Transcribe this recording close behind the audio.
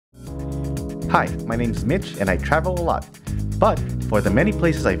Hi, my name is Mitch and I travel a lot. But for the many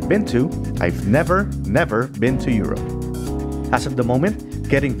places I've been to, I've never been to Europe. As of the moment,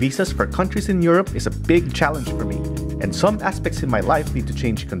 getting visas for countries in Europe is a big challenge for me, and some aspects in my life need to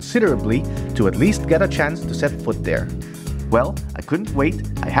change considerably to at least get a chance to set foot there. Well, I couldn't wait,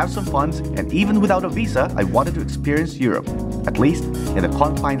 I have some funds, and even without a visa, I wanted to experience Europe, at least in the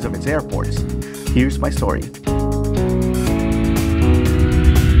confines of its airports. Here's my story.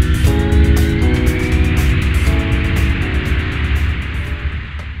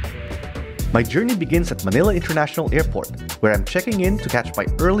 My journey begins at Manila International Airport, where I'm checking in to catch my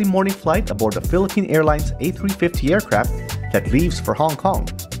early morning flight aboard the Philippine Airlines A350 aircraft that leaves for Hong Kong.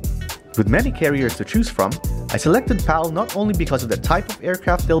 With many carriers to choose from, I selected PAL not only because of the type of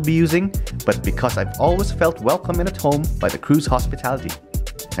aircraft they'll be using, but because I've always felt welcome and at home by the crew's hospitality.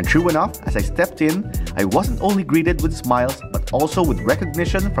 And true enough, as I stepped in, I wasn't only greeted with smiles, but also with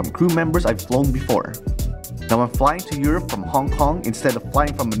recognition from crew members I've flown before. Now I'm flying to Europe from Hong Kong instead of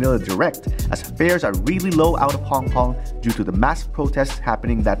flying from Manila direct, as fares are really low out of Hong Kong due to the mass protests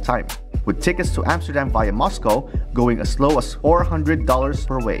happening that time, with tickets to Amsterdam via Moscow going as low as $400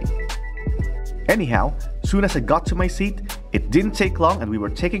 per way. Anyhow, soon as I got to my seat, it didn't take long and we were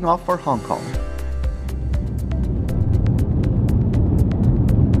taking off for Hong Kong.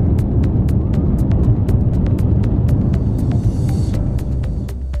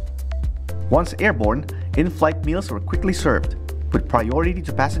 Once airborne, in-flight meals were quickly served, with priority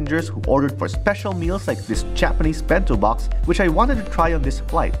to passengers who ordered for special meals like this Japanese bento box, which I wanted to try on this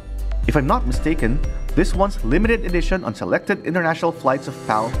flight. If I'm not mistaken, this one's limited edition on selected international flights of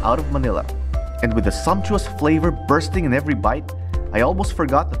PAL out of Manila. And with the sumptuous flavor bursting in every bite, I almost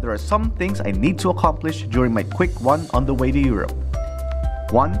forgot that there are some things I need to accomplish during my quick one on the way to Europe.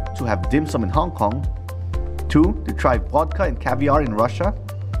 1. To have dim sum in Hong Kong. 2. To try vodka and caviar in Russia.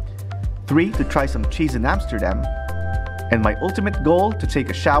 3. To try some cheese in Amsterdam. And my ultimate goal, to take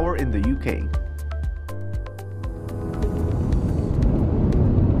a shower in the UK.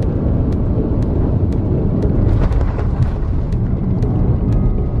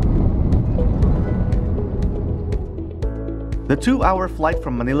 The 2-hour flight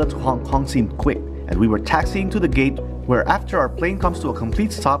from Manila to Hong Kong seemed quick, and we were taxiing to the gate where after our plane comes to a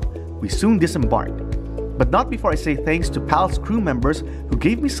complete stop, we soon disembarked. But not before I say thanks to PAL's crew members who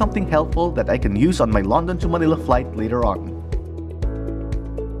gave me something helpful that I can use on my London to Manila flight later on.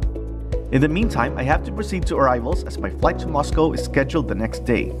 In the meantime, I have to proceed to arrivals as my flight to Moscow is scheduled the next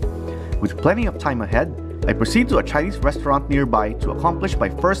day. With plenty of time ahead, I proceed to a Chinese restaurant nearby to accomplish my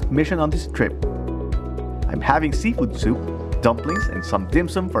first mission on this trip. I'm having seafood soup, dumplings, and some dim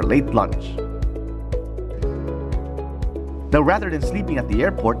sum for late lunch. Now, rather than sleeping at the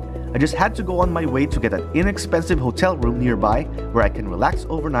airport, I just had to go on my way to get an inexpensive hotel room nearby where I can relax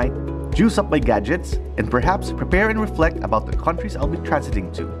overnight, juice up my gadgets, and perhaps prepare and reflect about the countries I'll be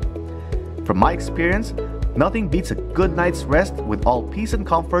transiting to. From my experience, nothing beats a good night's rest with all peace and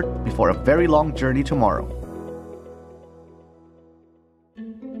comfort before a very long journey tomorrow.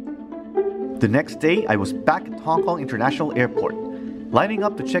 The next day, I was back at Hong Kong International Airport, lining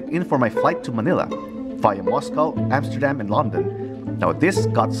up to check in for my flight to Manila, via Moscow, Amsterdam, and London. Now this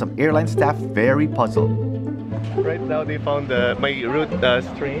got some airline staff very puzzled. Right now they found my route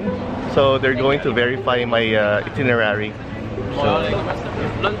stream, so they're going to verify my itinerary.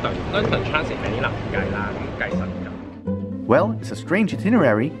 Well, it's a strange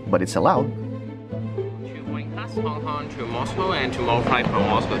itinerary, but it's allowed. Hong Kong to Moscow and tomorrow flight from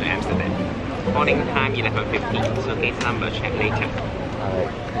Moscow to Amsterdam. Boarding time 11:15, so gate number check later.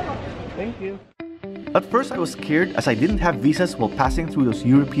 Alright. Thank you. At first I was scared as I didn't have visas while passing through those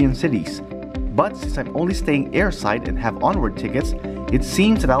European cities. But since I'm only staying airside and have onward tickets, it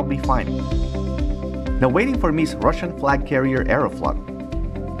seems that I'll be fine. Now waiting for me is Russian flag carrier Aeroflot.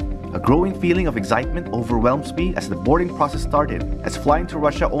 A growing feeling of excitement overwhelms me as the boarding process started, as flying to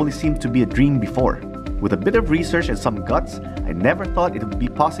Russia only seemed to be a dream before. With a bit of research and some guts, I never thought it would be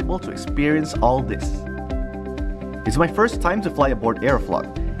possible to experience all this. It's my first time to fly aboard Aeroflot,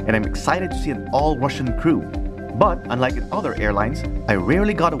 and I'm excited to see an all-Russian crew. But unlike in other airlines, I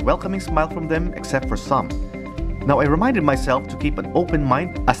rarely got a welcoming smile from them except for some. Now I reminded myself to keep an open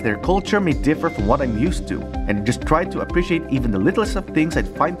mind as their culture may differ from what I'm used to, and just tried to appreciate even the littlest of things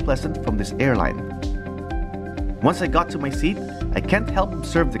I'd find pleasant from this airline. Once I got to my seat, I can't help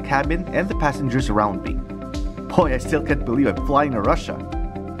observe the cabin and the passengers around me. Boy, I still can't believe I'm flying to Russia.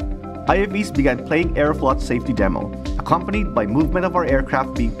 IFVs began playing Aeroflot's safety demo, accompanied by movement of our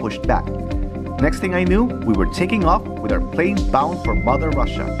aircraft being pushed back. Next thing I knew, we were taking off with our plane bound for Mother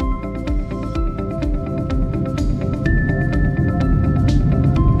Russia.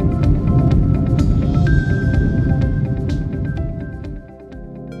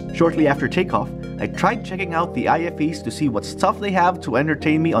 Shortly after takeoff, I tried checking out the IFEs to see what stuff they have to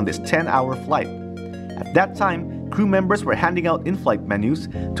entertain me on this 10-hour flight. At that time, crew members were handing out in-flight menus,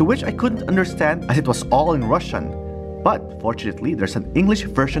 to which I couldn't understand as it was all in Russian. But fortunately, there's an English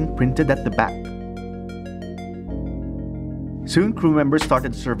version printed at the back. Soon, crew members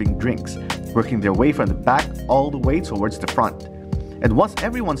started serving drinks, working their way from the back all the way towards the front. And once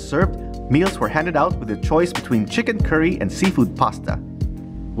everyone's served, meals were handed out with a choice between chicken curry and seafood pasta.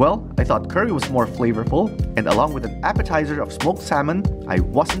 Well, I thought curry was more flavorful, and along with an appetizer of smoked salmon, I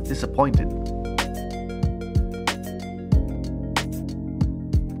wasn't disappointed.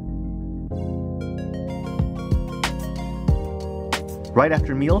 Right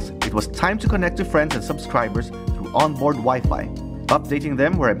after meals, it was time to connect to friends and subscribers through onboard Wi-Fi, updating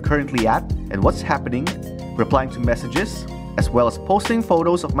them where I'm currently at and what's happening, replying to messages, as well as posting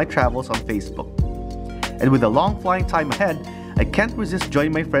photos of my travels on Facebook. And with a long flying time ahead, I can't resist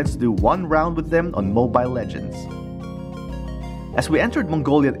joining my friends to do one round with them on Mobile Legends. As we entered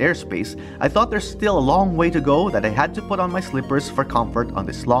Mongolian airspace, I thought there's still a long way to go that I had to put on my slippers for comfort on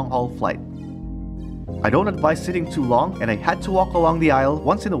this long-haul flight. I don't advise sitting too long, and I had to walk along the aisle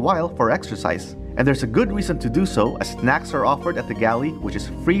once in a while for exercise. And there's a good reason to do so, as snacks are offered at the galley, which is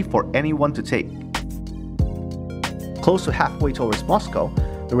free for anyone to take. Close to halfway towards Moscow,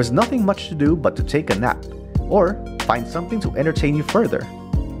 there was nothing much to do but to take a nap, or find something to entertain you further.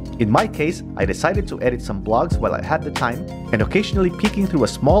 In my case, I decided to edit some blogs while I had the time, and occasionally peeking through a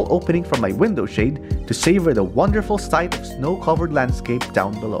small opening from my window shade to savor the wonderful sight of snow-covered landscape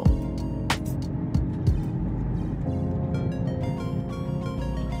down below.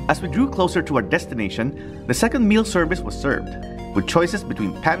 As we drew closer to our destination, the second meal service was served. With choices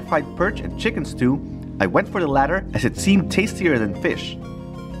between pan-fried perch and chicken stew, I went for the latter as it seemed tastier than fish.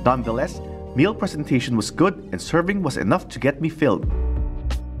 Nonetheless, meal presentation was good and serving was enough to get me filled.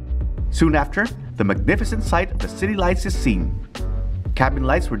 Soon after, the magnificent sight of the city lights is seen. Cabin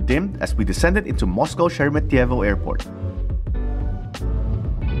lights were dimmed as we descended into Moscow Sheremetyevo Airport.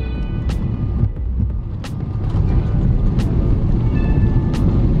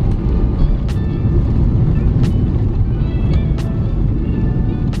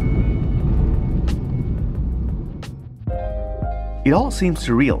 It all seems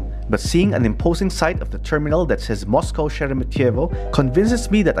surreal, but seeing an imposing sight of the terminal that says Moscow Sheremetyevo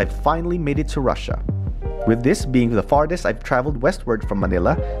convinces me that I've finally made it to Russia. With this being the farthest I've traveled westward from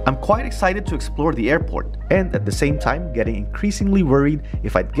Manila, I'm quite excited to explore the airport, and at the same time getting increasingly worried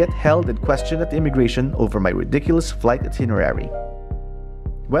if I'd get held and questioned at immigration over my ridiculous flight itinerary.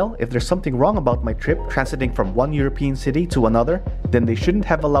 Well, if there's something wrong about my trip transiting from one European city to another, then they shouldn't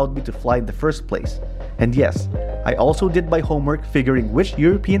have allowed me to fly in the first place. And yes, I also did my homework figuring which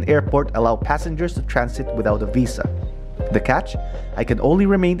European airport allow passengers to transit without a visa. The catch? I can only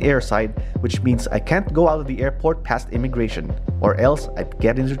remain airside, which means I can't go out of the airport past immigration, or else I'd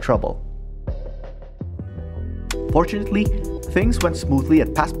get into trouble. Fortunately, things went smoothly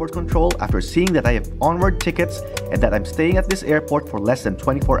at passport control after seeing that I have onward tickets and that I'm staying at this airport for less than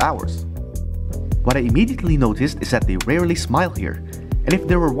 24 hours. What I immediately noticed is that they rarely smile here, and if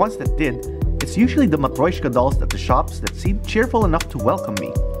there were ones that did, it's usually the Matryoshka dolls at the shops that seem cheerful enough to welcome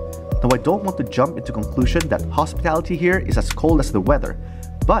me. Now, I don't want to jump into conclusion that hospitality here is as cold as the weather,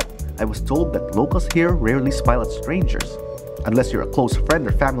 but I was told that locals here rarely smile at strangers, unless you're a close friend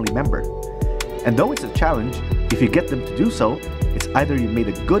or family member. And though it's a challenge, if you get them to do so, it's either you made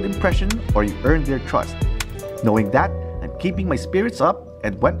a good impression or you earned their trust. Knowing that, I'm keeping my spirits up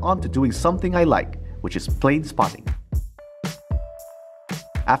and went on to doing something I like, which is plane spotting.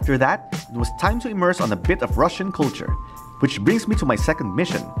 After that, it was time to immerse on a bit of Russian culture, which brings me to my second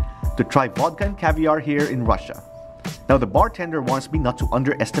mission, to try vodka and caviar here in Russia. Now, the bartender wants me not to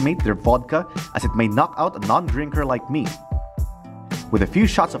underestimate their vodka as it may knock out a non-drinker like me. With a few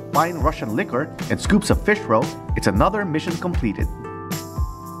shots of fine Russian liquor and scoops of fish roe, it's another mission completed.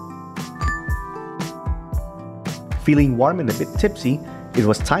 Feeling warm and a bit tipsy, it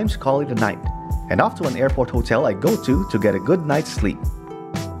was time to call it a night, and off to an airport hotel I go to get a good night's sleep.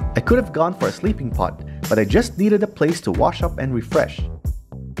 I could have gone for a sleeping pod, but I just needed a place to wash up and refresh.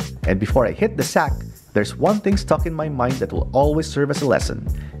 And before I hit the sack, there's one thing stuck in my mind that will always serve as a lesson.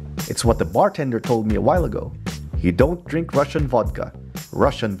 It's what the bartender told me a while ago. You don't drink Russian vodka.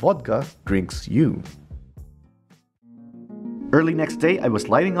 Russian vodka drinks you. Early next day, I was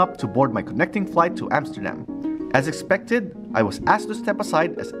lining up to board my connecting flight to Amsterdam. As expected, I was asked to step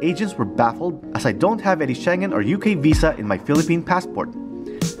aside as agents were baffled as I don't have any Schengen or UK visa in my Philippine passport.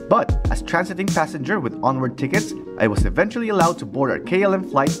 But as transiting passenger with onward tickets, I was eventually allowed to board our KLM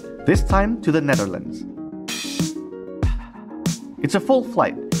flight, this time to the Netherlands. It's a full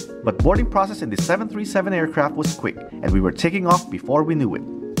flight, But boarding process in the 737 aircraft was quick, and we were taking off before we knew it.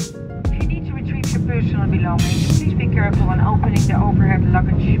 If you need to retrieve your personal belongings, please be careful when opening the overhead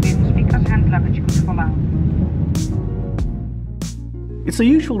luggage bins because hand luggage could fall out. It's a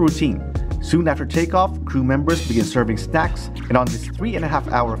usual routine. Soon after takeoff, crew members begin serving snacks, and on this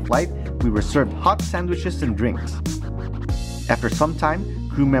 3.5-hour flight, we were served hot sandwiches and drinks. After some time,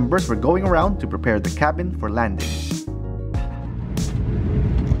 crew members were going around to prepare the cabin for landing.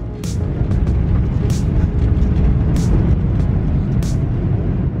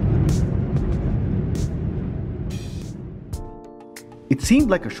 It seemed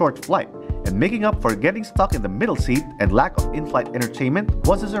like a short flight, and making up for getting stuck in the middle seat and lack of in-flight entertainment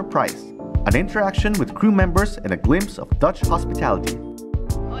was a surprise. An interaction with crew members and a glimpse of Dutch hospitality.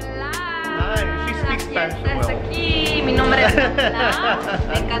 Hola. Hi, she speaks Spanish well. Aquí. Mi nombre es Ana.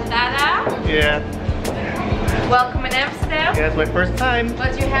 Encantada. Yeah. Welcome in Amsterdam. Yeah, it's my first time.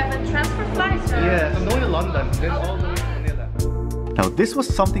 But you have a transfer flight, sir? Yeah, I'm going to London, then all the way to Manila. Now this was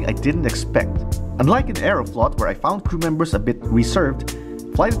something I didn't expect. Unlike in Aeroflot, where I found crew members a bit reserved,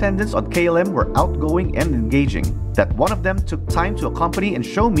 flight attendants on KLM were outgoing and engaging, that one of them took time to accompany and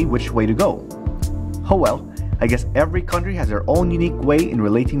show me which way to go. Oh well, I guess every country has their own unique way in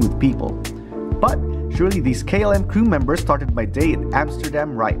relating with people. But surely these KLM crew members started my day in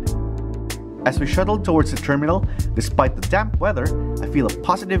Amsterdam right. As we shuttled towards the terminal, despite the damp weather, I feel a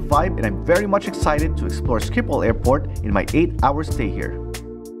positive vibe and I'm very much excited to explore Schiphol Airport in my 8-hour stay here.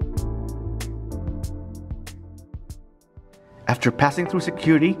 After passing through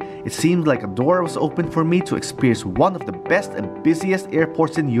security, it seemed like a door was opened for me to experience one of the best and busiest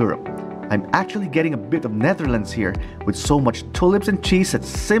airports in Europe. I'm actually getting a bit of Netherlands here, with so much tulips and cheese that's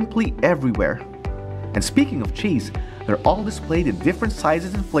simply everywhere. And speaking of cheese, they're all displayed in different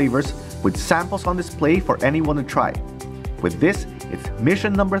sizes and flavors, with samples on display for anyone to try. With this, it's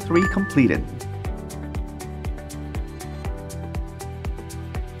mission number 3 completed.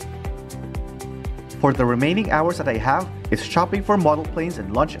 For the remaining hours that I have, it's shopping for model planes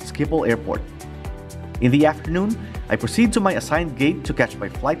and lunch at Schiphol Airport. In the afternoon, I proceed to my assigned gate to catch my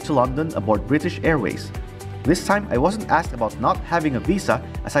flight to London aboard British Airways. This time, I wasn't asked about not having a visa,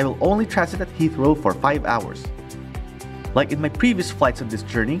 as I will only transit at Heathrow for 5 hours. Like in my previous flights on this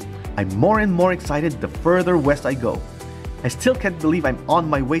journey, I'm more and more excited the further west I go. I still can't believe I'm on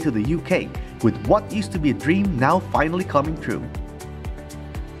my way to the UK, with what used to be a dream now finally coming true.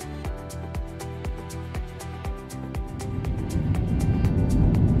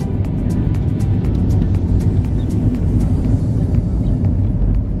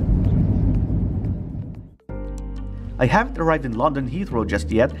 I haven't arrived in London Heathrow just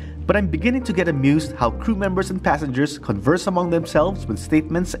yet, but I'm beginning to get amused how crew members and passengers converse among themselves with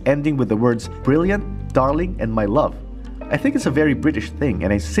statements ending with the words brilliant, darling, and my love. I think it's a very British thing,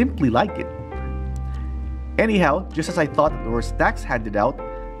 and I simply like it. Anyhow, just as I thought that there were snacks handed out,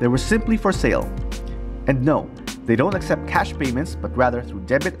 they were simply for sale. And no, they don't accept cash payments, but rather through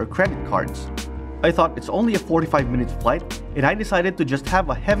debit or credit cards. I thought it's only a 45-minute flight, and I decided to just have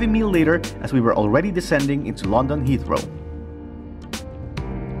a heavy meal later as we were already descending into London Heathrow.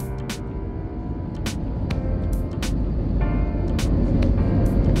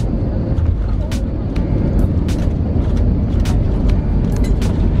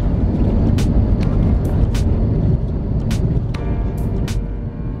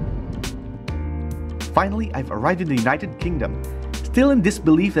 Finally, I've arrived in the United Kingdom, still in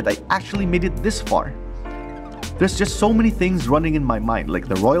disbelief that I actually made it this far. There's just so many things running in my mind, like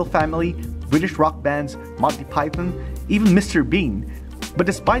the royal family, British rock bands, Monty Python, even Mr. Bean. But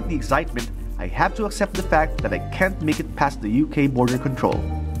despite the excitement, I have to accept the fact that I can't make it past the UK border control.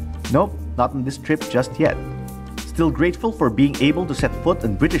 Nope, not on this trip just yet. Still grateful for being able to set foot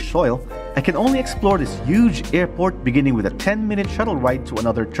on British soil, I can only explore this huge airport beginning with a 10-minute shuttle ride to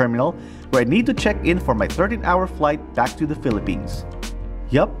another terminal where I need to check in for my 13-hour flight back to the Philippines.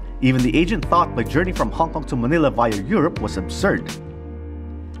 Yup, even the agent thought my journey from Hong Kong to Manila via Europe was absurd.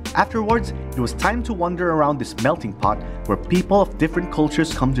 Afterwards, it was time to wander around this melting pot where people of different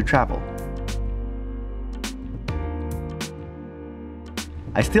cultures come to travel.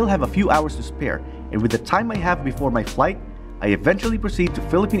 I still have a few hours to spare, and with the time I have before my flight, I eventually proceed to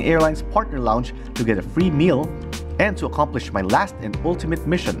Philippine Airlines Partner Lounge to get a free meal and to accomplish my last and ultimate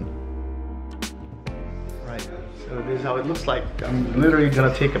mission. Right, so this is how it looks like. I'm literally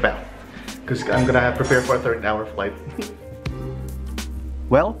gonna take a bath because I'm gonna prepare for a 13-hour flight.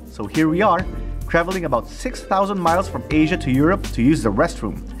 Well, so here we are, traveling about 6,000 miles from Asia to Europe to use the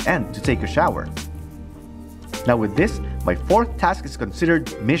restroom and to take a shower. Now with this, my 4th task is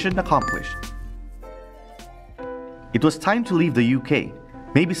considered mission accomplished. It was time to leave the UK.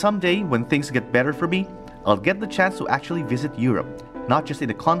 Maybe someday, when things get better for me, I'll get the chance to actually visit Europe, not just in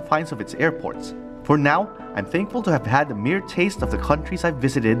the confines of its airports. For now, I'm thankful to have had a mere taste of the countries I've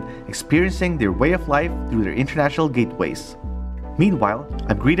visited, experiencing their way of life through their international gateways. Meanwhile,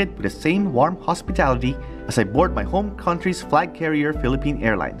 I'm greeted with the same warm hospitality as I board my home country's flag carrier, Philippine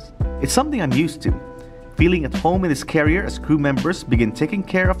Airlines. It's something I'm used to, feeling at home in this carrier as crew members begin taking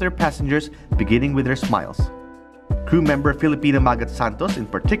care of their passengers, beginning with their smiles. Crew member Filipina Magat Santos in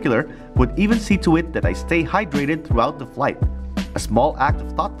particular would even see to it that I stay hydrated throughout the flight, a small act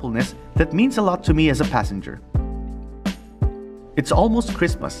of thoughtfulness that means a lot to me as a passenger. It's almost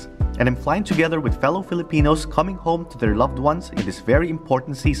Christmas, and I'm flying together with fellow Filipinos coming home to their loved ones in this very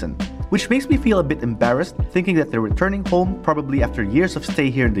important season, which makes me feel a bit embarrassed thinking that they're returning home probably after years of stay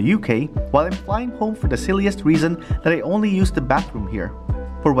here in the UK, while I'm flying home for the silliest reason that I only use the bathroom here.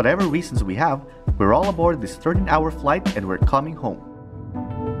 For whatever reasons we have, we're all aboard this 13-hour flight and we're coming home.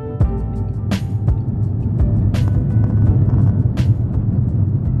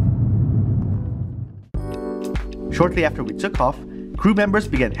 Shortly after we took off, crew members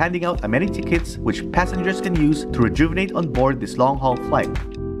began handing out amenity kits which passengers can use to rejuvenate on board this long-haul flight.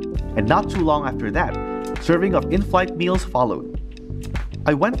 And not too long after that, serving of in-flight meals followed.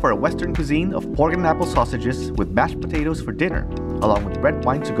 I went for a Western cuisine of pork and apple sausages with mashed potatoes for dinner, along with red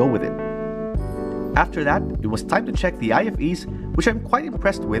wine to go with it. After that, it was time to check the IFEs, which I'm quite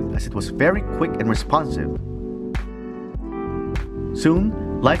impressed with as it was very quick and responsive.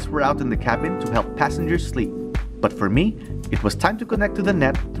 Soon, lights were out in the cabin to help passengers sleep. But for me, it was time to connect to the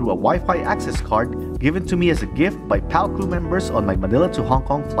net through a Wi-Fi access card given to me as a gift by PAL crew members on my Manila to Hong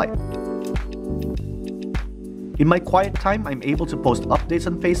Kong flight. In my quiet time, I'm able to post updates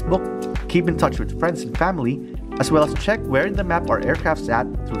on Facebook, keep in touch with friends and family, as well as check where in the map our aircraft's at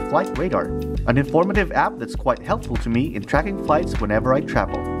through Flight Radar, an informative app that's quite helpful to me in tracking flights whenever I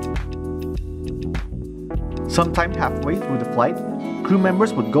travel. Sometime halfway through the flight, crew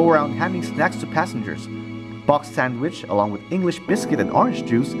members would go around handing snacks to passengers. Boxed sandwich along with English biscuit and orange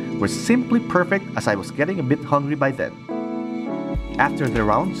juice were simply perfect as I was getting a bit hungry by then. After their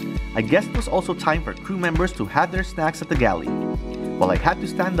rounds, I guess it was also time for crew members to have their snacks at the galley, while I had to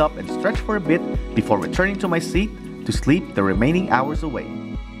stand up and stretch for a bit before returning to my seat to sleep the remaining hours away.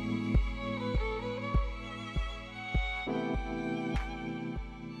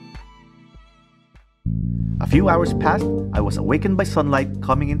 A few hours passed, I was awakened by sunlight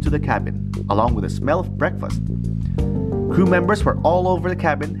coming into the cabin, along with the smell of breakfast. Crew members were all over the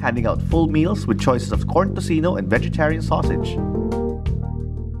cabin handing out full meals with choices of corn tocino and vegetarian sausage.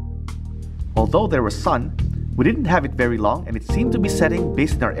 Although there was sun, we didn't have it very long and it seemed to be setting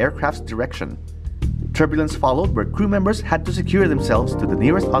based on our aircraft's direction. Turbulence followed where crew members had to secure themselves to the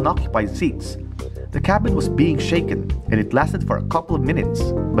nearest unoccupied seats. The cabin was being shaken and it lasted for a couple of minutes,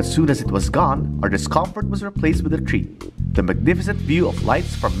 but soon as it was gone, our discomfort was replaced with a treat, the magnificent view of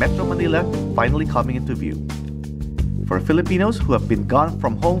lights from Metro Manila finally coming into view. For Filipinos who have been gone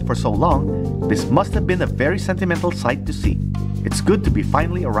from home for so long, this must have been a very sentimental sight to see. It's good to be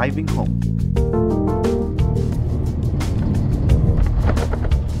finally arriving home.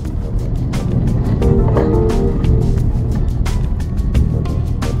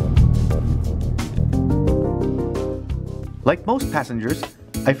 Like most passengers,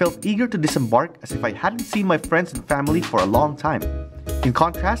 I felt eager to disembark as if I hadn't seen my friends and family for a long time. In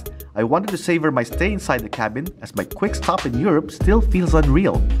contrast, I wanted to savor my stay inside the cabin as my quick stop in Europe still feels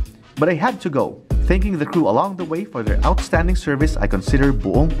unreal. But I had to go, thanking the crew along the way for their outstanding service I consider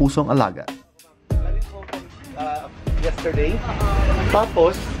buong pusong alaga. Yesterday,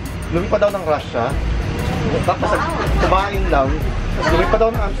 tapos lumipad daw ng Russia, tapos kumain lang, lumipad daw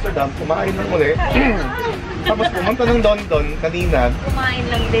ng Amsterdam, kumain lang ulit. Tapos pumunta ng London kanina. Kumain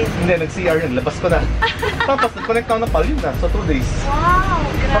lang din. Hindi, nag-CR yun. Labas ko na. Tapos nag-connect ako na pala yun na. So 2 days. Wow!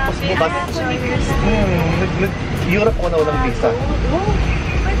 Tapos bubas. Europe ko na walang visa.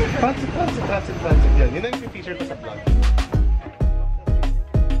 Transit yan. Yun ang yung feature ko sa vlog.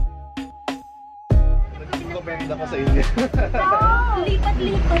 Nag-recommend ako sa inyo.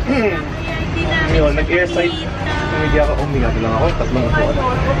 Lipat-lipat. Yun, nag-airside. Hindi ako umingado lang ako. Tatlong upuan.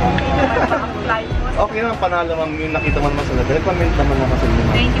 Okay naman, panalo ma'am yung nakita mo naman sa lahat. Recommend naman ako sa inyo.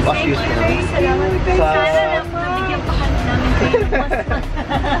 Thank you. Salamat. Sana lang po, nabigyan pa kami namin kayo.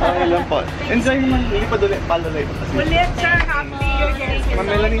 Okay lang po. Enjoy naman. Lipad ulit. Palulay po kasi. Ulit, sir. Happy New Year. Ma'am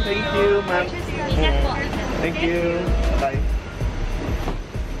Melanie, thank you, ma'am. Ingat po. Thank you. Bye.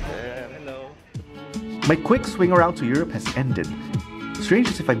 Hello. My quick swing around to Europe has ended.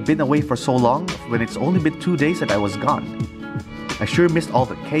 Strange as if I've been away for so long when it's only been 2 days that I was gone. I sure missed all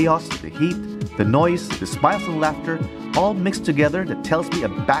the chaos, the heat, The noise, the smiles and laughter, all mixed together that tells me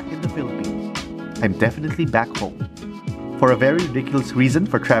I'm back in the Philippines. I'm definitely back home. For a very ridiculous reason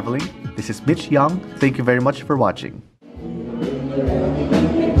for traveling, this is Mitch Young. Thank you very much for watching.